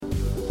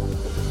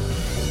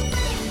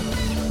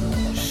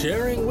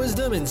Sharing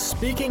wisdom and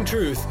speaking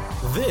truth,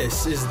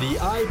 this is the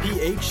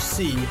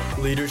IPHC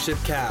Leadership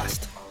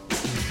Cast.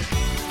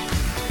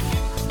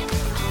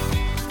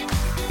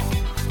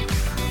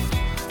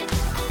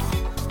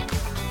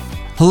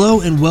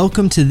 Hello and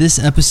welcome to this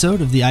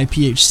episode of the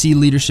IPHC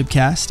Leadership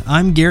Cast.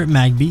 I'm Garrett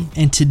Magby,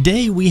 and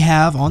today we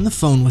have on the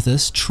phone with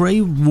us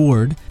Trés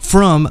Ward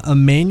from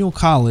Emmanuel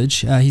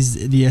College.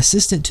 He's the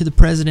assistant to the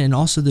president and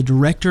also the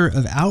director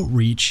of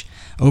outreach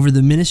over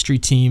the ministry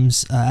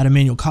teams at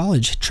Emmanuel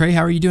College. Trés,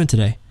 how are you doing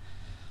today?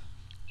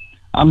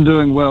 I'm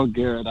doing well,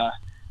 Garrett. I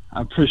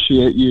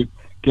appreciate you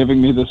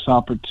giving me this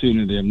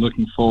opportunity. I'm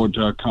looking forward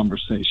to our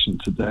conversation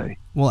today.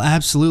 Well,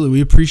 absolutely. We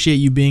appreciate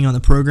you being on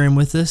the program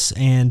with us,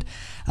 and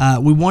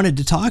we wanted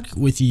to talk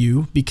with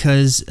you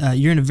because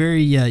you're in a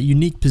very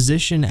unique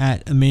position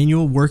at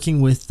Emmanuel,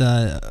 working with,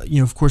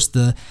 of course,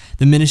 the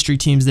ministry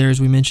teams there,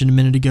 as we mentioned a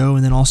minute ago,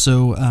 and then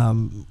also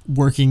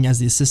working as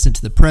the assistant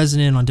to the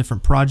president on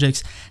different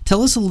projects.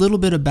 Tell us a little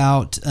bit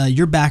about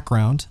your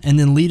background, and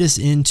then lead us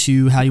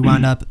into how you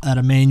wound up at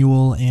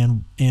Emmanuel,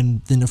 and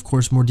then, of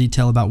course, more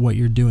detail about what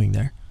you're doing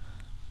there.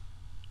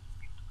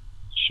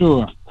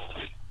 Sure.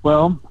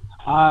 Well,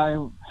 I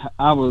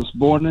was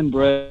born and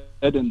bred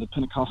in the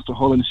Pentecostal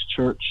Holiness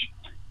Church.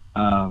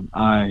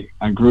 I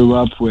grew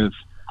up with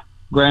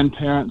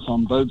grandparents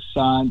on both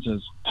sides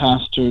as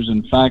pastors.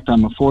 In fact,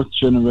 I'm a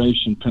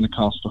fourth-generation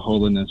Pentecostal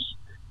Holiness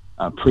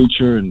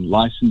preacher and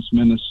licensed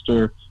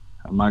minister.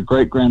 My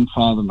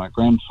great-grandfather, my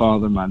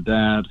grandfather, my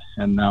dad,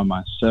 and now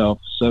myself.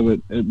 So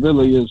it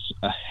really is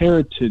a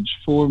heritage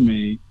for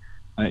me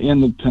in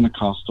the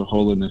Pentecostal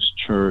Holiness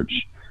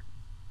Church.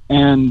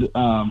 And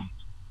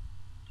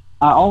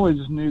I always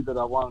knew that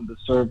I wanted to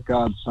serve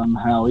God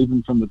somehow.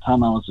 Even from the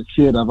time I was a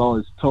kid, I've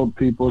always told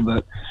people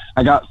that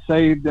I got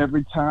saved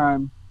every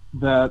time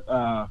there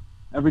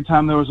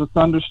was a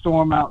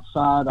thunderstorm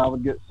outside, I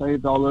would get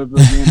saved all over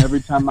again.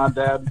 Every time my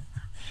dad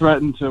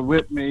threatened to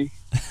whip me,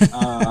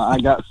 I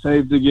got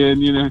saved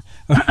again, you know.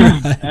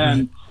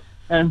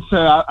 and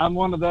so I'm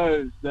one of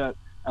those that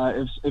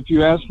if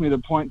you ask me to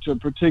point to a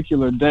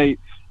particular date,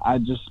 I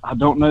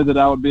don't know that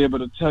I would be able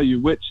to tell you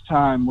which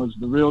time was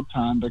the real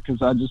time, because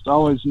I just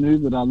always knew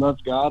that I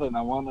loved God and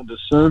I wanted to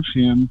serve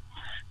Him,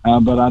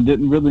 but I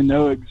didn't really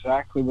know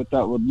exactly what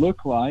that would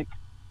look like.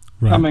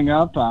 Right. Coming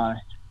up,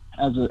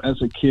 as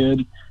a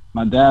kid,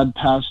 my dad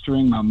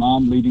pastoring, my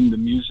mom leading the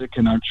music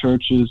in our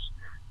churches,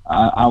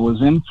 I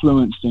was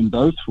influenced in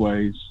both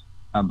ways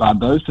by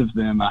both of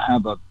them. I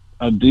have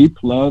a deep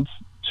love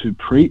to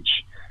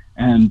preach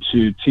and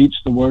to teach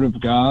the Word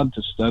of God,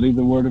 to study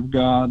the Word of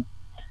God.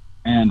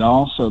 And I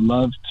also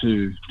love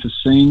to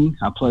sing.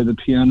 I play the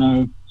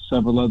piano,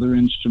 several other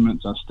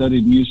instruments. I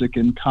studied music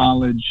in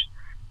college,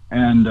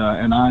 and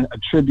I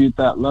attribute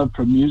that love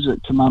for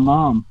music to my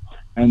mom.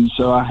 And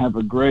so I have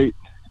a great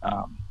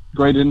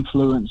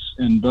influence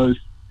in both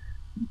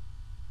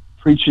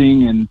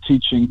preaching and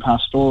teaching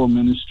pastoral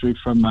ministry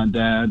from my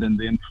dad, and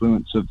the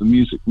influence of the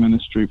music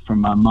ministry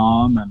from my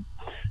mom,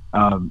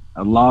 and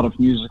a lot of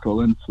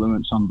musical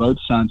influence on both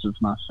sides of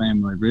my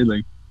family,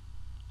 really.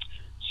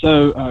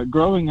 So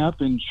growing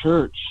up in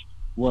church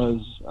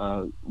was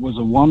a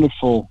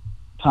wonderful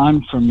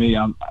time for me.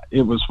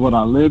 It was what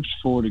I lived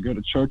for, to go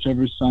to church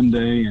every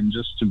Sunday and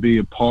just to be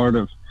a part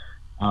of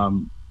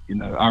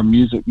our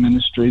music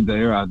ministry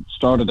there. I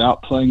started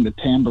out playing the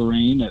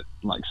tambourine at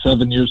like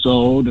 7 years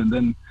old, and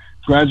then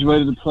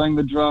graduated to playing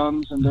the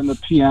drums and then the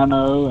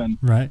piano, and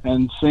right.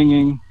 and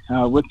singing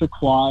with the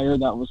choir.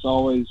 That was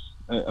always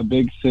a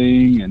big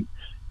thing. And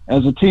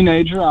as a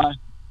teenager, I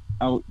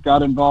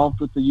got involved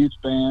with the youth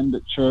band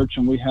at church,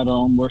 and we had our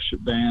own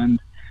worship band.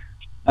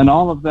 And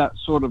all of that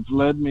sort of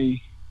led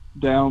me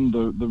down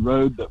the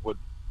road that would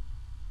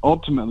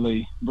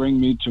ultimately bring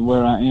me to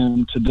where I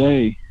am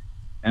today.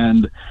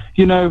 And,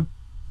 I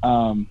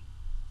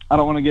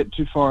don't want to get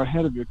too far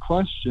ahead of your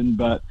question,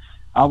 but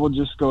I will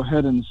just go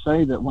ahead and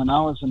say that when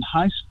I was in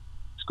high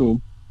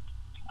school,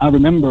 I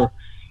remember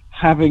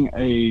having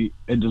a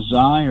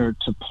desire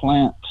to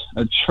plant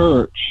a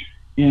church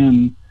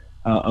in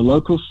a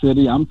local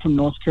city. I'm from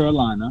North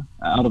Carolina,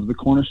 out of the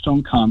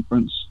Cornerstone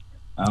Conference,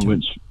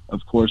 which,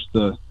 of course,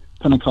 the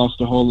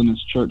Pentecostal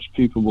Holiness Church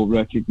people will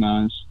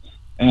recognize.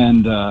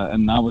 And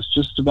I was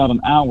just about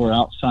an hour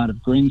outside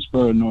of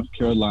Greensboro, North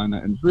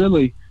Carolina, and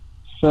really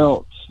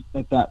felt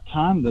at that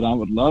time that I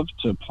would love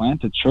to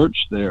plant a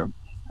church there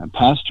and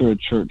pastor a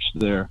church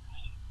there.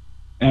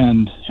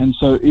 And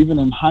so even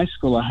in high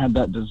school, I had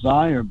that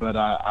desire, but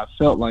I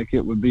felt like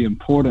it would be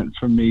important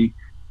for me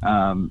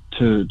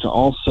to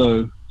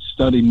also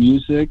study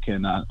music,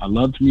 and I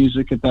loved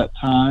music at that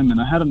time, and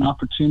I had an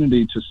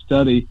opportunity to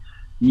study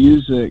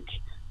music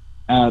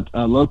at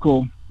a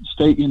local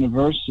state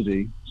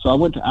university. So I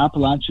went to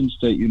Appalachian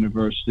State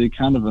University,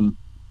 kind of an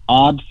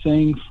odd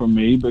thing for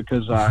me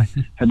because I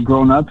had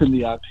grown up in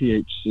the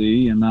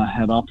IPHC and I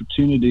had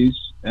opportunities,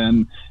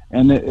 and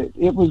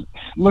it was,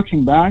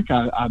 looking back,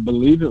 I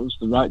believe it was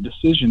the right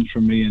decision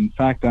for me. In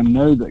fact, I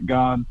know that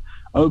God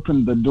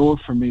opened the door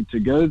for me to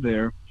go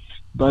there,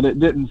 but it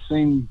didn't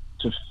seem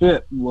to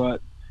fit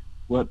what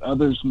what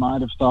others might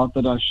have thought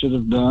that I should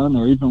have done,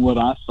 or even what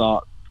I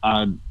thought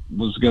I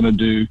was going to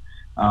do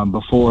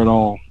before it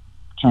all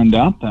turned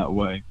out that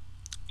way.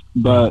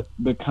 But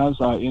because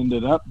I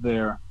ended up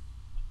there,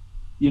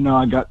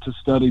 I got to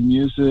study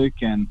music,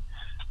 and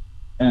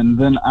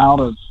then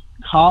out of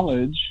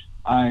college,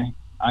 I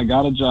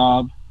got a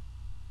job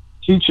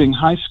teaching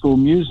high school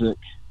music,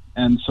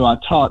 and so I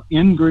taught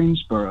in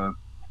Greensboro,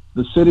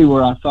 the city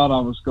where I thought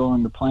I was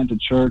going to plant a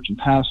church and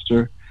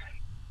pastor,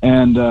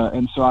 and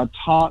so I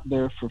taught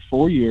there for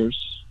 4 years,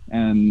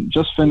 and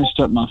just finished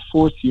up my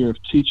 4th year of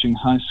teaching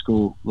high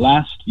school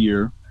last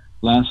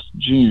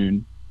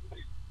June.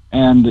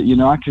 And,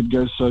 I could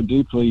go so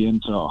deeply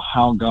into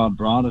how God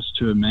brought us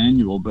to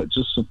Emmanuel, but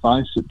just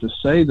suffice it to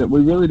say that we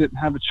really didn't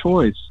have a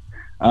choice.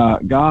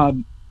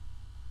 God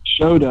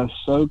showed us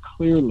so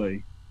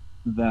clearly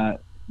that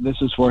this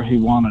is where he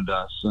wanted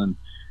us.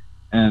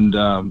 And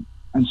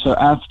so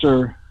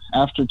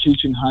after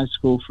teaching high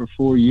school for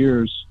 4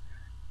 years,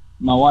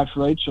 my wife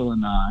Rachel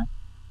and I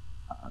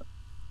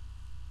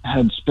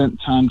had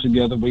spent time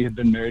together. We had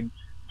been married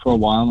for a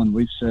while, and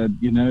we said,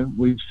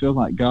 we feel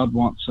like God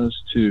wants us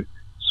to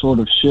sort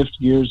of shift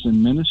gears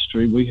in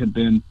ministry. We had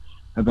been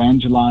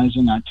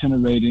evangelizing,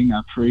 itinerating,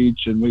 I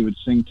preach, and we would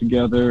sing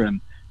together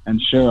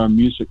and share our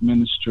music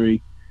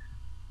ministry.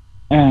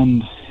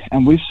 And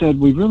we said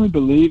we really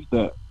believe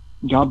that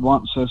God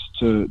wants us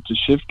to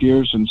shift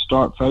gears and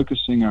start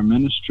focusing our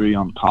ministry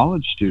on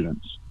college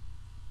students.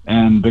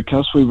 And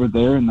because we were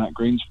there in that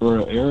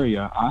Greensboro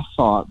area, I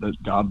thought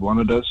that God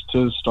wanted us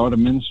to start a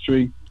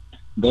ministry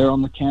there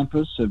on the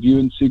campus of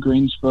UNC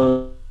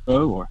Greensboro,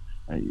 or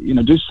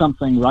do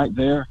something right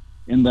there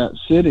in that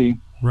city.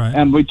 Right.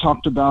 And we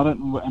talked about it,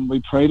 and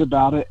we prayed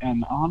about it,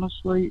 and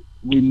honestly,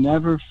 we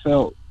never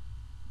felt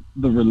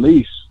the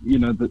release,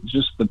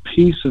 just the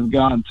peace of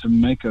God to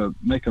make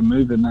a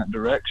move in that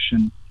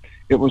direction.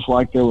 It was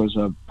like there was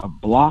a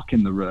block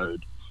in the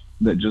road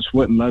that just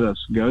wouldn't let us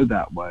go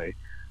that way.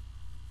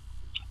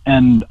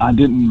 And I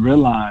didn't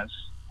realize,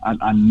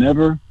 I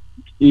never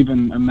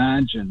even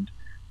imagined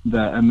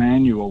that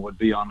Emmanuel would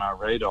be on our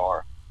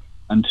radar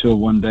until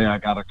one day I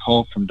got a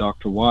call from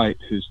Dr. White,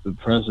 who's the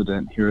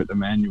president here at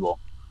Emmanuel,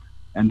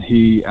 and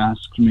he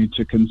asked me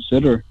to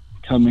consider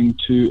coming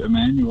to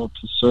Emmanuel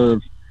to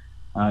serve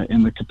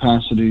in the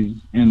capacity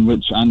in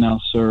which I now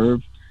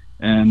serve,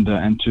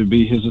 and to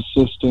be his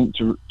assistant,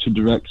 to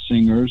direct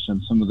singers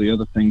and some of the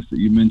other things that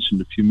you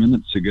mentioned a few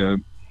minutes ago.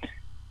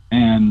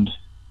 And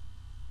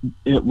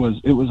it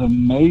was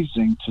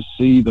amazing to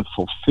see the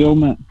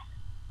fulfillment,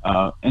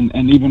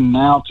 and even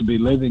now to be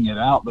living it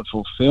out, the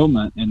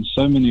fulfillment in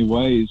so many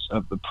ways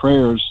of the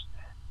prayers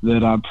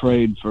that I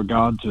prayed for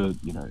God to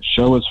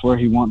show us where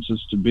he wants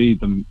us to be.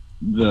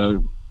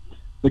 The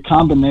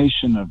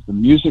combination of the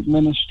music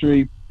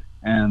ministry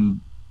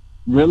and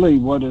really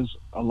what is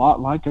a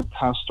lot like a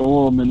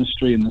pastoral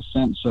ministry, in the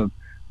sense of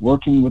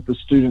working with the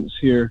students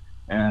here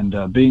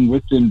and being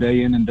with them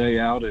day in and day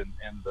out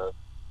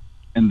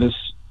in this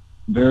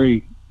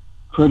very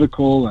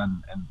critical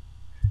and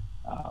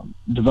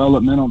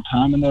developmental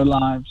time in their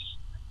lives.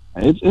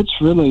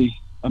 It's really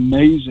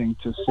amazing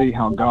to see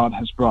how God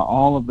has brought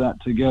all of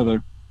that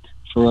together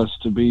for us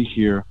to be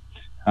here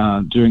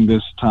during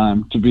this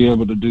time, to be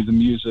able to do the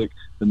music,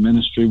 the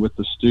ministry with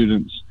the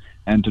students,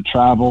 and to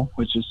travel,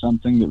 which is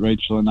something that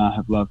Rachel and I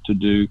have loved to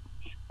do,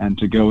 and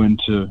to go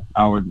into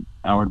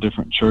our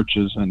different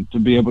churches, and to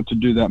be able to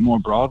do that more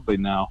broadly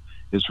now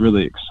is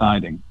really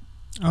exciting.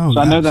 Oh, so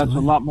I know absolutely. that's a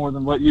lot more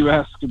than what you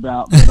asked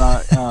about,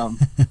 but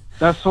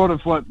that's sort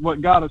of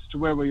what got us to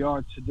where we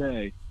are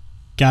today.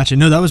 Gotcha.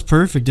 No, that was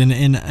perfect,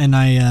 and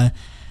I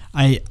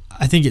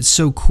think it's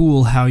so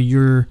cool how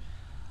your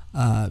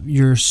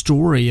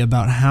story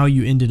about how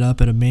you ended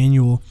up at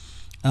Emmanuel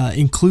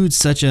includes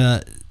such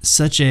a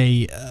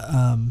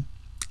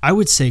I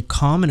would say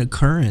common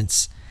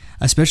occurrence,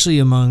 especially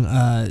among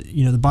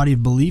the body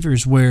of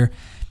believers, where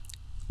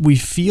we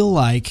feel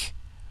like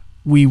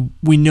we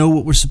know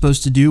what we're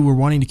supposed to do. We're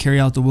wanting to carry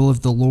out the will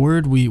of the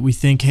Lord. We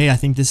think, hey, I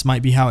think this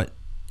might be how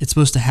it's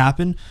supposed to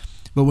happen.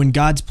 But when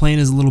God's plan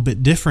is a little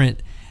bit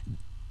different,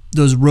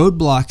 those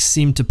roadblocks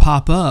seem to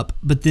pop up.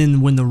 But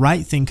then when the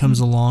right thing comes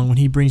along, when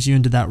he brings you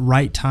into that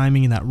right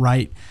timing and that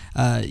right,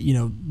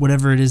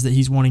 whatever it is that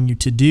he's wanting you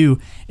to do,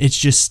 it's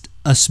just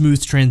a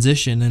smooth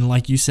transition. And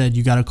like you said,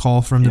 you got a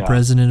call from the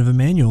president of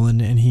Emmanuel,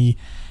 and he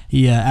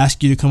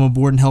asked you to come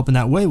aboard and help in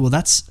that way. Well,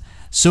 that's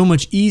so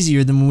much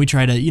easier than when we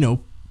try to,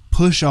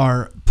 push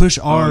our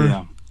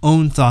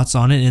own thoughts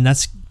on it. And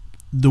that's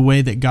the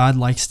way that God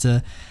likes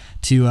to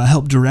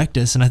help direct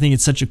us. And I think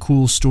it's such a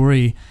cool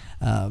story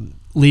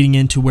leading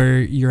into where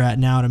you're at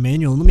now at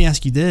Emmanuel. And let me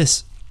ask you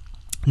this.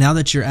 Now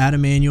that you're at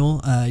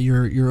Emmanuel,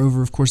 you're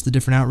over, of course, the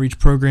different outreach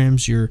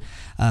programs, you're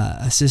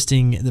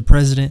assisting the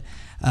president,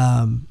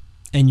 and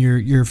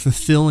you're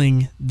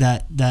fulfilling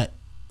that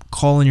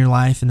call in your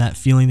life and that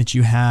feeling that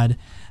you had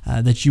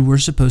that you were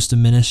supposed to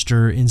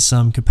minister in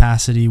some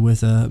capacity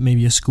with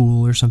maybe a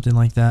school or something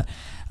like that.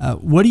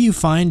 What do you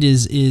find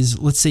is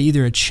let's say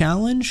either a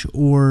challenge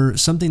or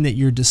something that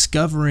you're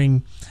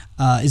discovering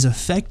is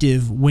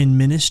effective when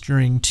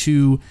ministering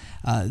to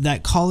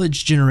that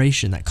college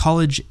generation, that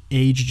college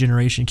age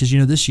generation? Because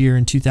this year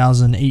in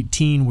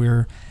 2018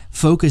 we're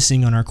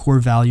focusing on our core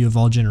value of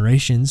all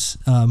generations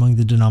among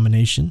the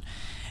denomination,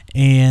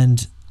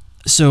 and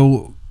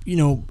so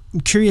I'm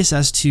curious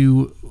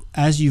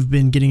as you've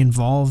been getting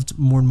involved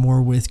more and more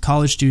with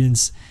college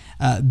students,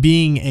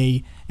 being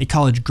a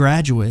college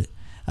graduate,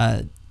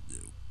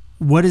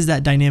 what is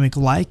that dynamic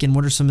like, and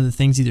what are some of the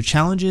things, either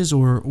challenges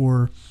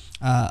or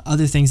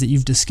other things that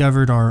you've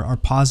discovered are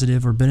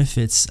positive or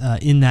benefits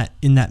in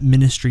that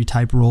ministry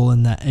type role,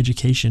 in that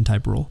education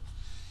type role?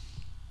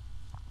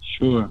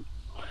 Sure.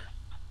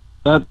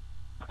 That's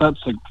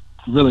a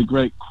really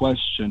great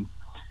question,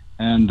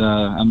 and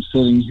I'm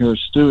sitting here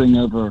stewing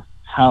over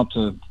how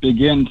to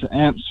begin to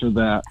answer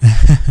that.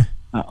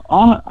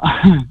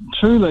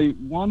 Truly,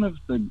 one of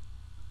the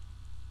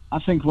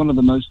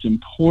most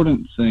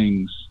important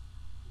things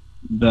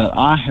that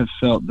I have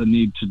felt the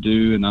need to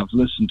do, and I've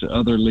listened to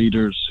other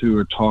leaders who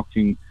are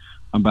talking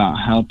about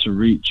how to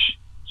reach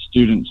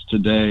students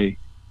today,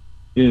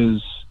 is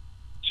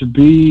to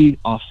be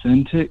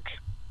authentic,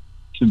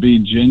 to be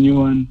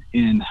genuine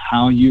in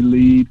how you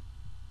lead.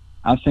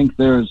 I think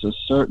there's a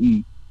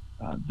certain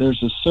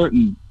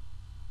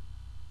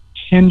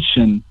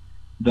tension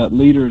that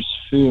leaders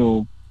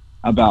feel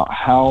about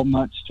how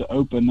much to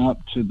open up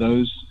to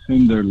those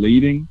whom they're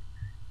leading,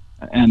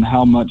 and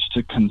how much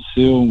to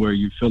conceal, where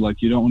you feel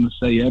like you don't want to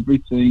say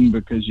everything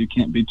because you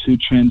can't be too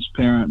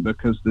transparent,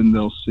 because then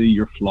they'll see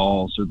your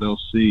flaws or they'll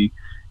see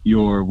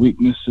your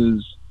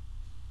weaknesses.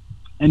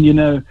 And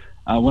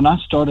when I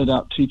started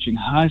out teaching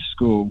high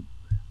school,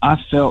 I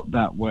felt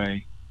that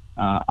way.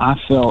 I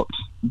felt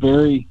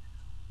very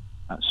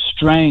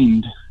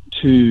strained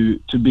to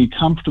be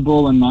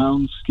comfortable in my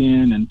own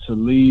skin and to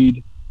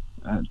lead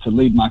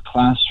my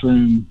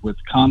classroom with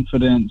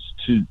confidence,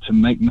 to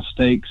make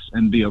mistakes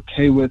and be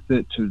okay with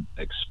it, to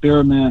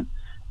experiment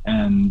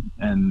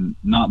and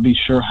not be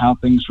sure how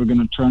things were going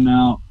to turn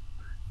out.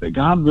 But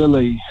God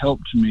really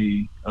helped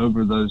me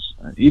over those,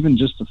 even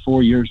just the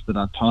 4 years that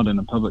I taught in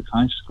a public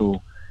high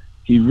school.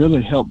 He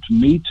really helped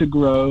me to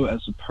grow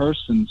as a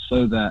person,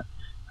 so that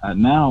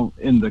now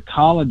in the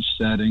college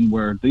setting,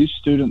 where these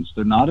students,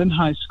 they're not in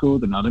high school,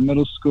 they're not in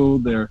middle school,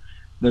 they're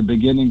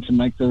beginning to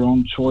make their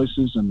own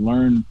choices and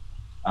learn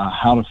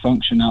how to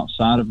function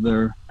outside of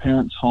their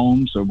parents'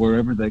 homes or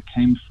wherever they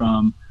came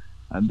from.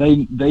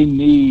 They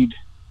need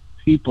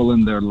people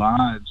in their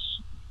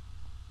lives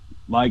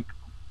like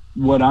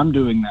what I'm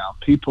doing now,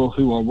 people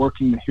who are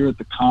working here at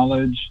the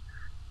college,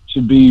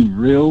 to be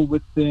real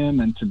with them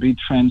and to be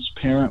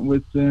transparent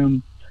with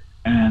them,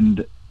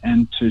 and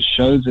to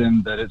show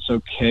them that it's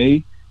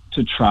okay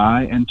to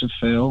try and to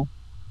fail.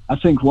 I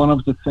think one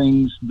of the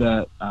things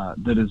that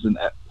is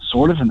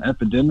sort of an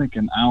epidemic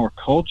in our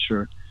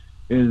culture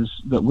is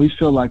that we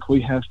feel like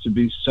we have to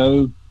be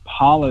so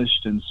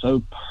polished and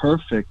so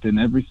perfect in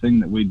everything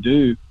that we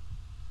do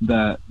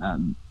that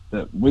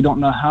we don't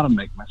know how to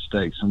make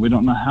mistakes, and we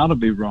don't know how to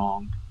be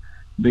wrong,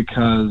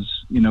 because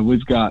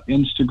we've got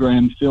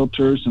Instagram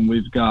filters, and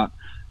we've got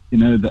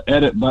the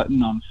edit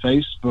button on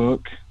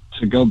Facebook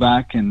to go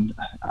back, and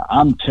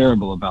I'm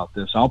terrible about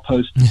this. I'll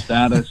post a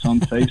status on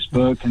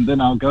Facebook, and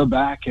then I'll go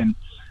back and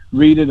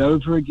read it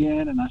over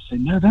again, and I say,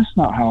 no, that's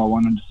not how I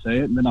wanted to say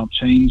it, and then I'll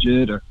change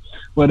it or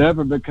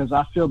whatever, because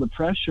I feel the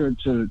pressure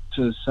to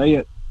say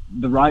it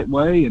the right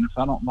way, and if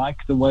I don't like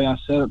the way I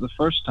said it the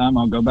first time,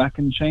 I'll go back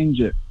and change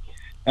it.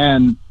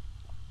 And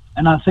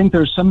I think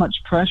there's so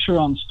much pressure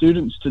on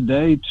students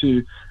today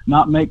to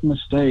not make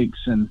mistakes,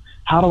 and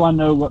how do I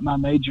know what my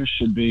major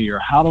should be, or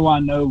how do I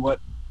know what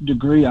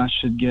degree I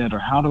should get, or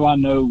how do I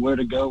know where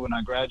to go when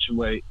I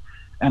graduate?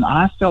 And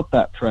I felt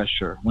that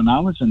pressure when I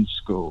was in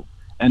school,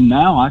 and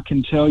now I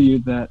can tell you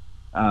that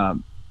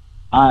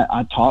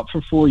I taught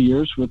for 4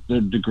 years with the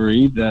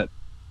degree that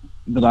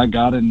I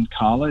got in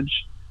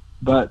college,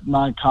 but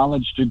my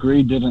college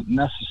degree didn't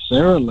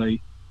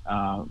necessarily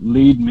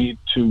lead me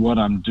to what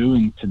I'm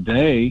doing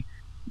today.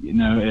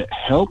 It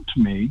helped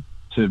me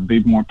to be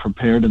more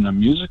prepared in the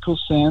musical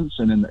sense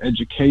and in the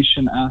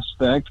education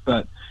aspect.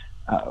 But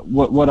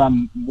what I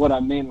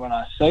mean when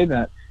I say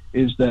that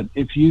is that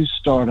if you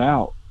start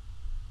out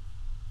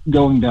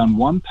going down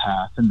one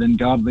path and then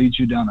God leads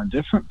you down a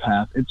different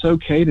path, it's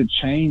okay to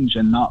change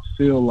and not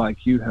feel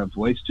like you have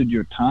wasted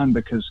your time,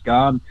 because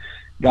God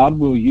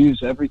will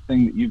use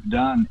everything that you've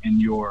done in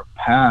your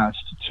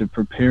past to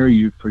prepare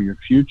you for your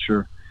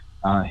future.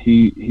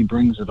 He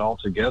brings it all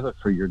together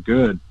for your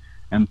good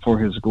and for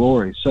His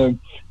glory. So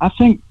I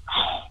think,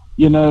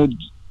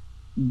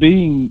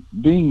 being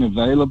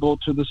available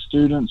to the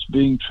students,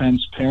 being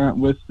transparent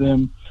with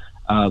them.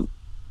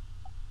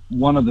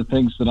 One of the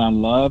things that I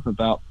love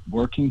about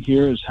working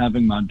here is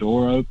having my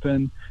door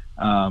open.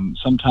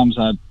 Sometimes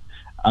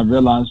I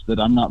realize that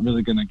I'm not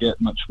really going to get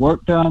much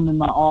work done in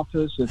my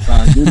office if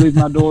I do leave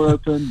my door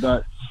open,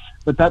 but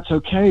but that's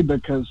okay,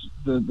 because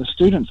the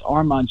students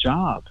are my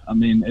job. I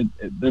mean,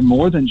 they're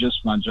more than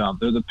just my job.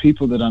 They're the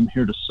people that I'm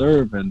here to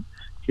serve, and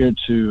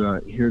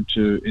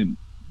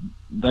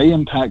they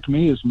impact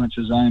me as much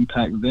as I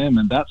impact them.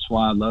 And that's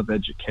why I love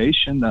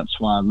education. That's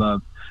why I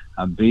love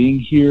being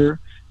here.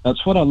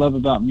 That's what I love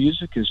about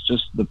music, is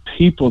just the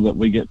people that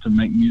we get to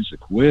make music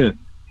with.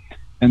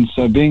 And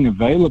so being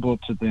available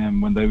to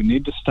them when they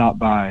need to stop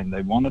by and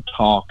they want to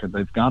talk, or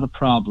they've got a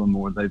problem,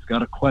 or they've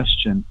got a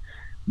question,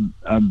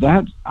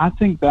 I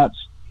think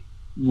that's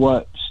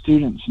what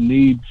students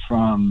need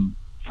from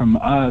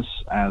us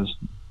as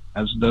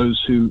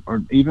those who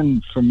are,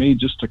 even for me,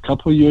 just a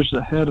couple years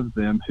ahead of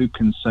them, who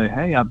can say,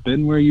 hey, I've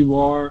been where you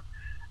are,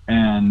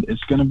 and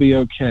it's going to be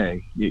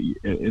okay.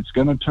 It's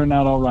going to turn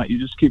out all right. You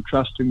just keep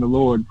trusting the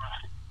Lord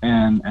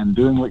and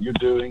doing what you're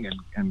doing,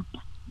 and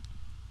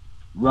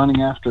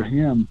running after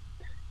Him.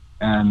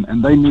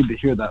 And they need to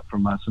hear that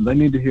from us, and they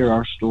need to hear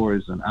our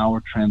stories and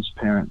our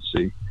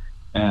transparency,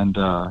 and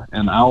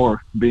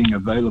our being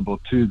available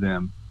to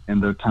them in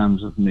their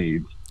times of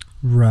need.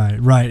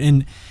 Right.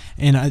 And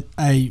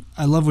I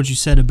love what you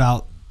said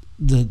about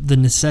the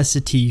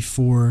necessity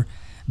for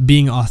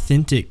being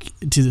authentic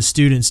to the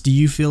students. Do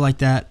you feel like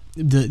that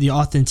the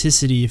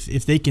authenticity,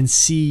 if they can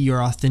see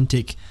your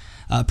authentic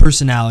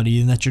personality,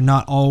 and that you're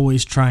not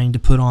always trying to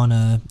put on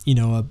a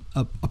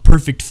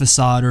perfect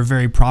facade or a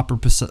very proper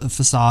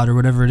facade or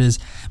whatever it is,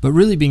 but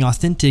really being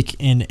authentic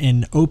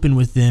and open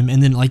with them,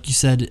 and then, like you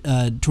said,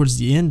 towards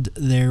the end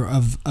there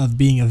of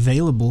being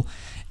available,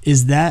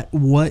 is that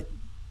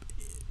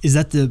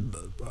the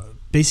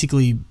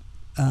basically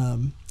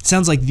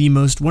sounds like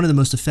one of the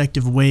most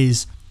effective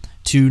ways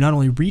to not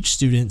only reach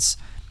students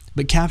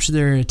but capture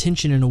their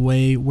attention in a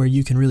way where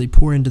you can really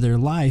pour into their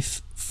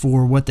life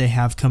for what they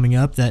have coming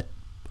up. That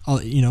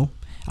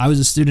I was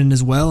a student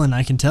as well, and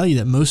I can tell you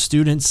that most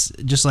students,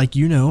 just like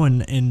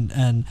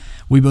and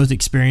we both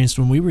experienced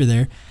when we were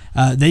there,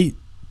 they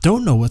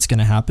don't know what's going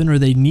to happen, or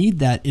they need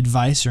that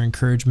advice or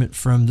encouragement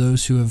from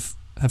those who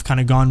have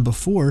kind of gone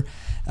before,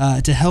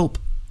 to help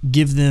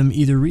give them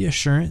either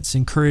reassurance,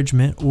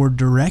 encouragement, or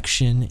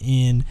direction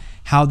in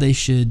how they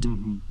should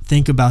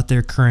think about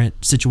their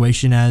current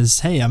situation as,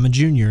 hey, I'm a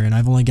junior and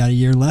I've only got a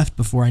year left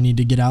before I need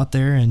to get out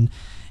there and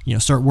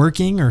start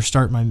working or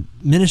start my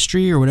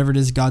ministry or whatever it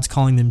is God's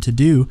calling them to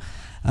do.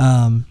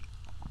 And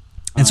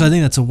so I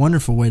think that's a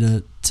wonderful way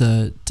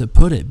to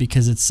put it,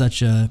 because it's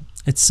such a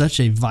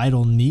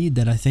vital need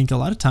that I think a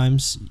lot of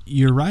times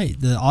you're right.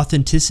 The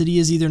authenticity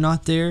is either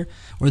not there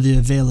or the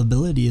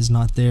availability is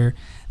not there.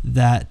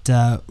 That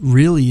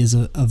really is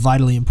a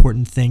vitally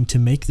important thing to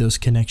make those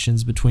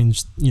connections between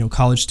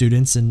college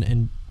students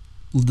and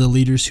the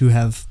leaders who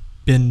have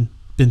been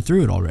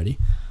through it already.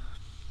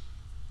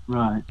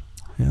 Right.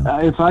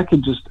 Yeah. If I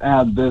could just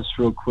add this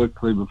real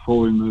quickly before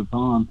we move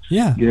on.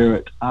 Yeah.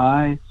 Garrett,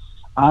 I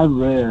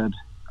read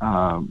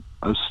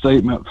a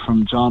statement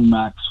from John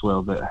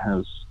Maxwell that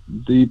has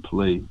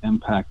deeply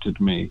impacted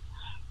me.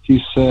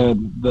 He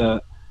said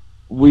that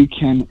we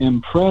can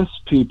impress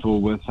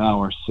people with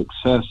our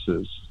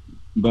successes,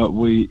 but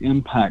we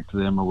impact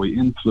them, or we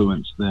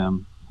influence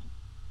them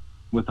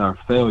with our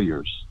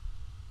failures.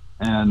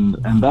 And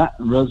that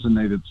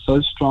resonated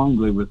so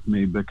strongly with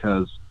me,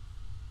 because,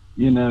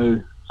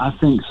 I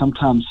think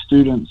sometimes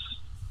students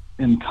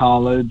in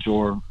college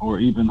or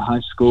even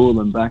high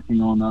school, and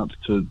backing on up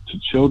to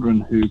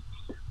children, who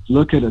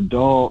look at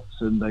adults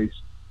and they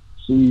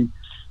see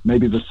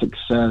maybe the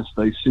success,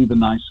 they see the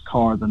nice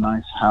car, the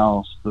nice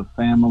house, the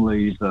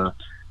family,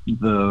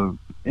 the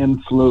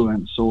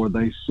influence, or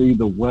they see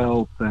the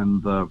wealth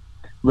and the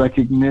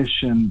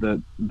recognition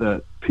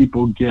that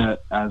people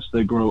get as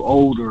they grow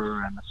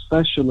older, and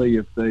especially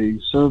if they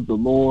serve the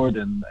Lord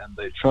and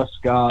they trust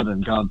God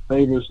and God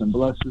favors and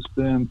blesses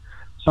them.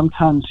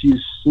 Sometimes you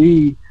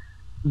see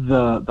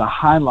the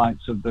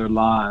highlights of their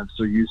lives,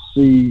 or you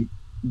see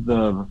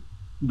the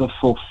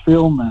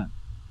fulfillment,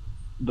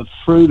 the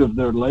fruit of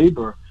their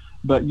labor,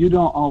 but you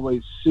don't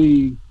always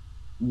see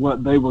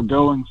what they were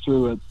going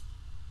through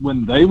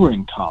when they were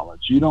in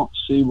college. You don't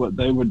see what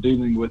they were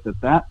dealing with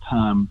at that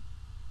time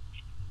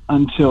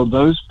until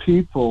those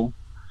people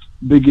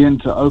begin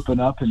to open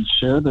up and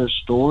share their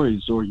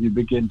stories, or you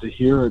begin to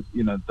hear it.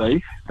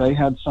 They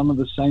had some of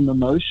the same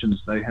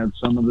emotions. They had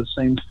some of the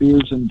same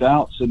fears and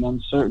doubts and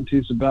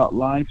uncertainties about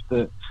life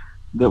that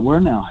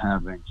we're now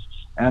having.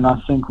 And I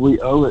think we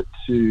owe it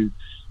to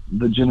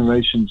the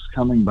generations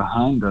coming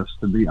behind us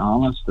to be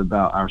honest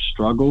about our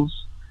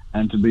struggles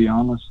and to be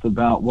honest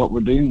about what we're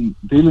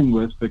dealing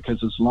with,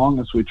 because as long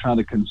as we try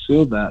to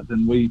conceal that,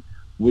 then we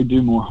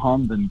do more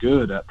harm than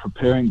good at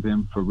preparing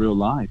them for real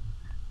life.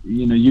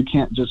 You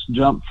can't just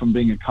jump from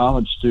being a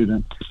college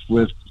student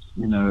with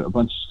a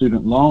bunch of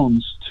student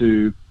loans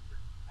to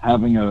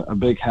having a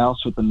big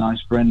house with a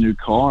nice brand new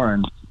car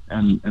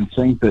and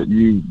think that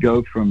you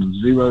go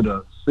from 0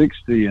 to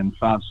 60 in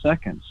 5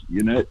 seconds.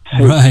 It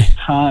takes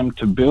time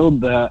to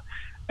build that,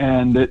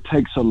 and it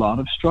takes a lot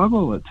of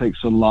struggle. It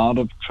takes a lot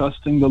of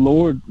trusting the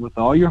Lord with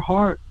all your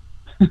heart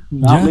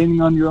not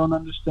leaning on your own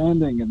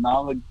understanding, and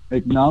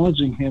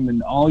acknowledging Him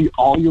in all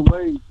your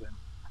ways. And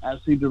as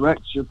He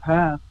directs your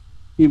path,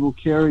 He will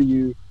carry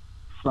you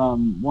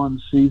from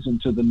one season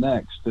to the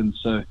next. And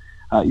so,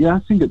 I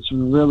think it's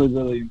really,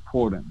 really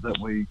important that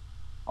we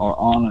are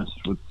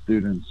honest with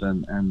students,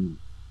 and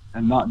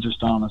not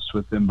just honest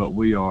with them, but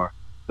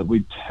that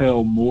we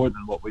tell more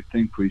than what we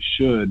think we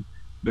should,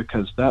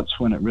 because that's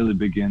when it really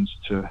begins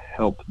to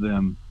help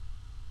them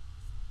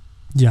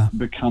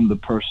become the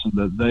person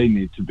that they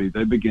need to be.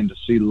 They begin to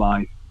see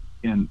life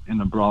in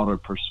a broader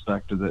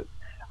perspective, that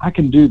I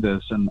can do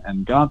this,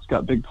 and God's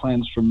got big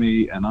plans for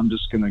me, and I'm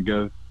just going to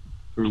go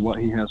through what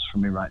He has for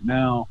me right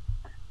now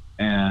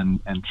and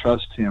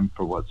trust Him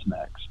for what's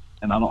next.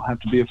 And I don't have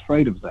to be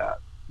afraid of that,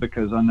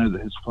 because I know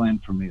that His plan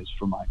for me is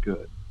for my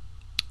good.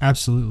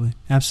 Absolutely.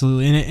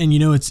 And you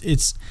know,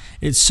 it's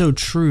so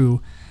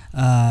true.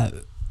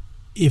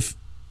 If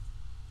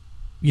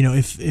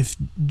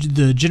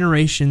the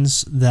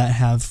generations that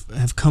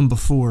have come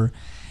before,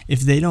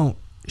 if they don't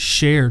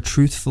share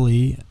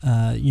truthfully,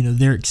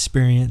 their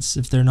experience,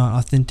 if they're not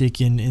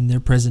authentic in their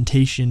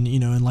presentation,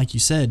 and like you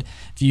said,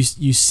 if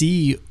you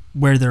see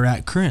where they're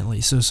at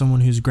currently, so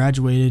someone who's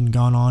graduated and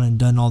gone on and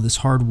done all this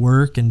hard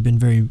work and been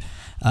very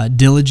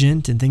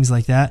diligent and things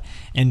like that,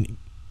 and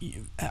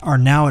are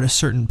now at a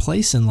certain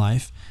place in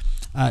life,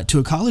 to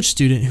a college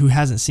student who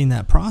hasn't seen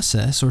that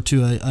process, or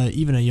to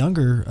even a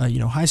younger,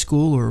 high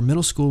school or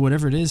middle school,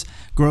 whatever it is,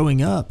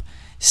 growing up,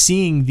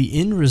 seeing the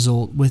end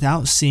result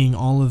without seeing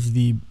all of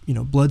the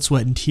blood,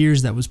 sweat, and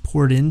tears that was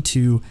poured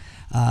into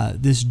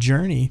this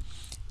journey,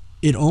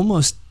 it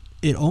almost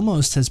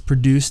has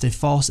produced a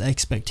false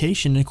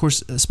expectation. And of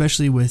course,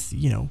 especially with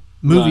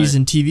movies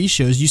and TV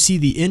shows, you see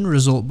the end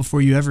result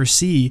before you ever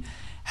see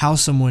how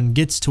someone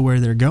gets to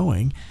where they're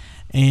going,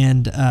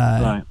 and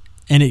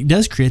it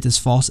does create this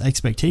false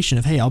expectation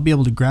of, hey, I'll be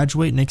able to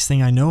graduate. Next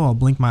thing I know, I'll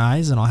blink my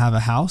eyes and I'll have a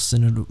house,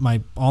 and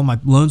all my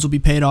loans will be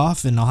paid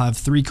off, and I'll have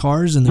 3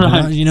 cars and the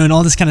garage, and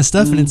all this kind of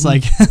stuff. And it's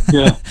like,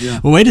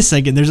 well, wait a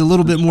second, there's a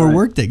little bit more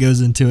work that goes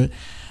into it.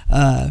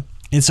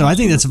 And so I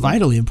think that's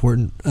vitally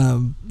important,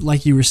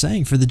 like you were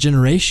saying, for the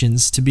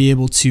generations to be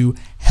able to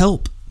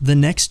help the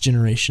next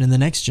generation and the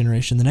next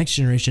generation, the next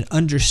generation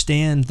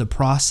understand the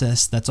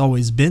process that's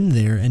always been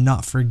there, and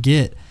not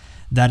forget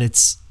that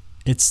it's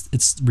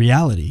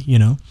reality,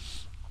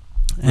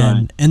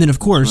 And then, of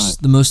course,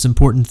 the most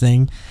important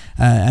thing,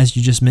 as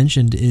you just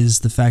mentioned, is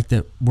the fact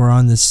that we're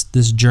on this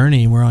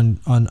journey. We're on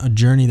a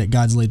journey that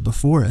God's laid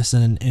before us,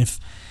 and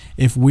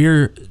if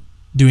we're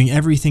doing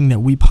everything that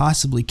we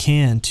possibly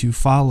can to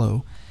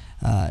follow,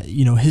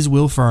 His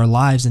will for our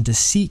lives, and to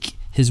seek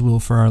His will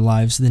for our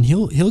lives, then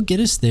He'll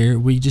get us there.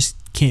 We just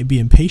can't be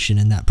impatient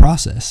in that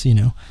process,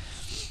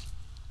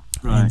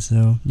 Right. And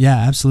so, yeah,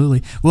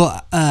 absolutely.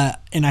 Well,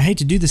 and I hate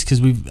to do this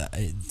because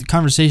the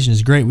conversation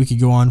is great. We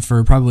could go on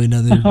for probably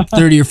another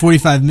 30 or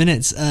 45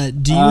 minutes. I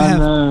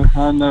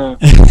know.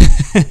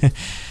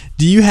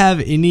 Do you have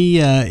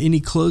any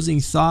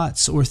closing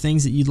thoughts or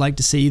things that you'd like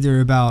to say,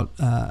 either about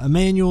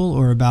Emmanuel,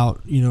 or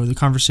about the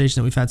conversation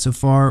that we've had so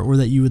far, or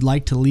that you would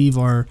like to leave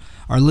our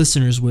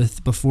listeners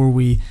with before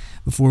we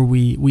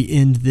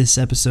end this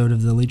episode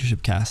of the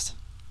Leadership Cast?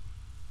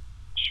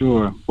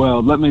 Sure.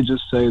 Well, let me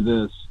just say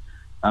this.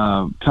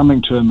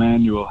 Coming to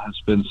Emmanuel has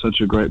been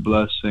such a great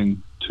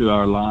blessing to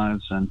our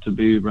lives, and to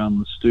be around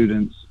the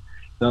students,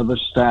 the other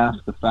staff,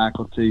 the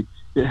faculty.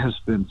 It has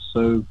been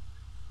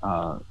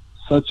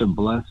such a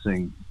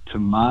blessing to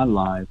my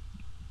life,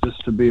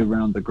 just to be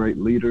around the great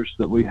leaders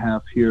that we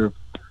have here.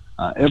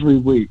 Every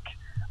week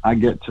I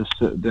get to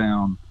sit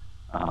down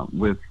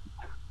with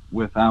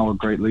our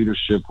great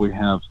leadership. We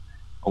have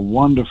a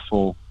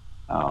wonderful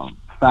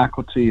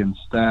faculty and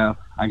staff.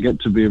 I get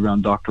to be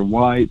around Dr.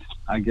 White.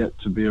 I get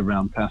to be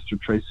around Pastor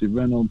Tracy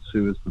Reynolds,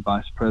 who is the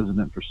Vice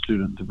President for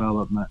Student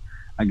Development.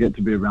 I get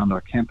to be around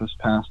our campus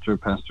pastor,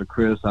 Pastor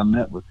Chris. I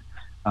met with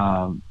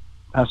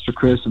Pastor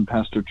Chris and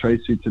Pastor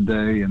Tracy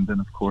today, and then,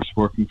 of course,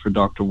 working for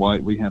Dr.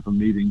 White, we have a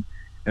meeting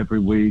every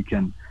week,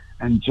 and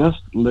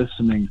just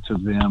listening to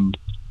them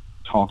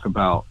talk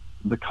about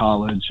the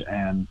college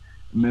and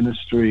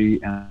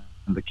ministry and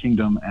the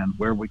kingdom and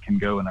where we can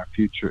go in our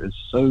future is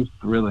so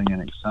thrilling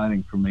and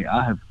exciting for me.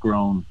 I have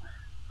grown.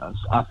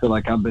 I feel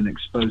like I've been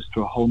exposed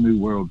to a whole new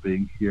world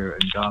being here,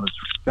 and God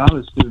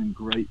is doing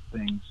great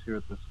things here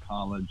at this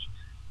college,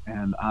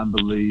 and I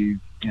believe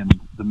in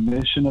the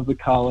mission of the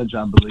college.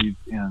 I believe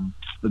in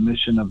the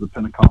mission of the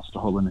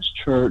Pentecostal Holiness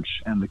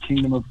Church and the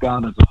kingdom of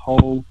God as a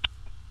whole,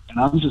 and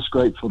I'm just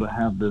grateful to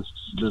have this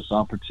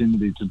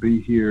opportunity to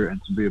be here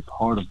and to be a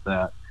part of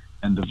that,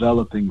 and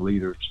developing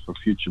leaders for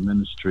future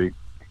ministry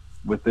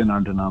within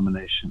our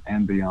denomination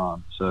and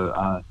beyond. So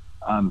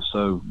I'm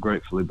so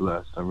gratefully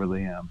blessed. I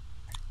really am.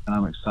 And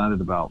I'm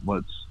excited about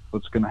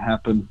what's going to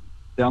happen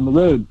down the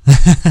road.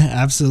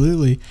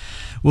 Absolutely.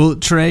 Well,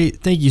 Trey,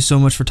 thank you so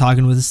much for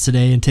talking with us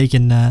today, and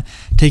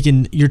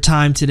taking your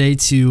time today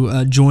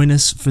to join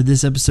us for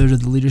this episode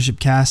of the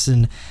Leadership Cast.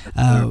 And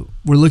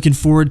we're looking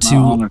forward to.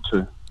 My honor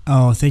to.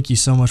 Oh, thank you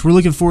so much. We're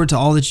looking forward to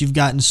all that you've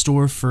got in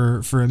store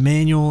for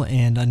Emmanuel,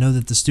 and I know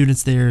that the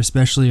students there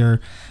especially are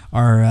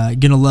going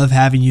to love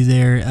having you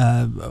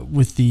there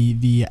with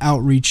the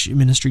outreach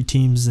ministry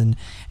teams and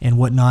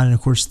whatnot, and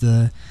of course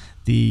the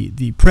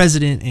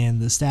president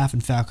and the staff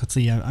and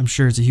faculty. I'm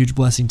sure it's a huge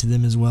blessing to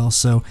them as well.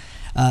 So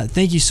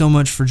thank you so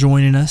much for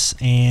joining us,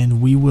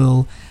 and we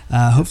will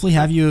hopefully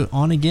have you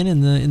on again in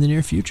the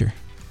near future.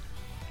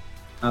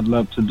 I'd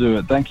love to do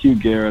it. Thank you,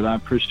 Garrett. I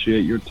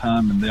appreciate your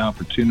time and the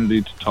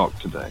opportunity to talk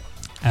today.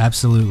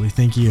 Absolutely.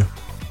 Thank you.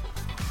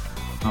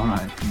 All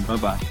right.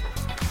 Bye-bye.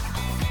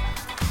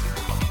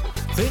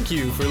 Thank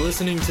you for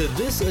listening to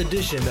this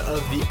edition of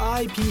the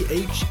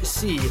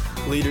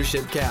IPHC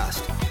Leadership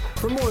Cast.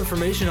 For more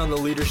information on the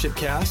Leadership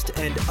Cast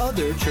and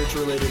other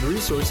church-related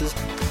resources,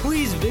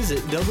 please visit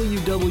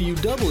www.ipHC.org.